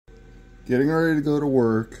Getting ready to go to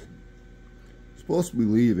work. Supposed to be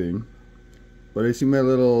leaving, but I see my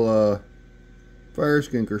little fire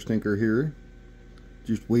stinker here,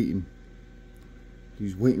 just waiting.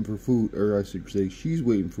 He's waiting for food, or I should say, she's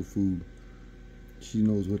waiting for food. She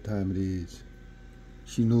knows what time it is.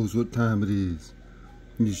 She knows what time it is.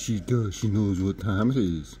 Yes, she does. She knows what time it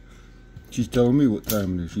is. She's telling me what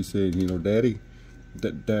time it is. She said, you know, Daddy,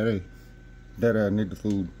 Daddy, I need the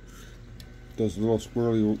food. Those little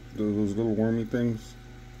squirrely, those little wormy things.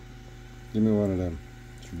 Give me one of them.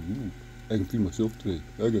 Ooh, I can feed myself today.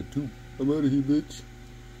 I got two. I'm out of here, bitch.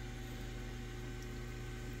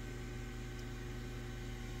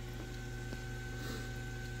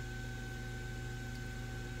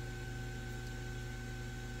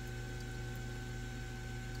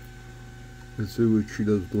 Let's see what she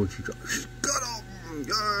does when she drops. She's got him!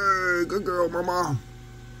 Yay! Good girl, Mama.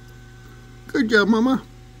 Good job, Mama.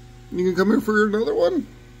 You can come here for another one?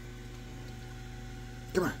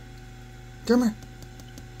 Come on. Come here.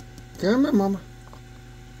 Come here, Mama.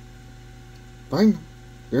 Find them.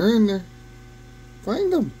 They're in there.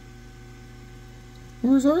 Find them.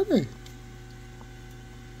 Where's are they?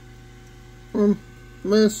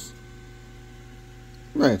 Miss.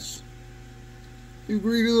 Miss. You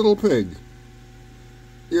greedy little pig.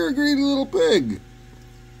 You're a greedy little pig.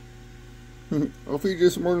 I'll feed you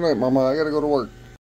some more tonight, Mama. I gotta go to work.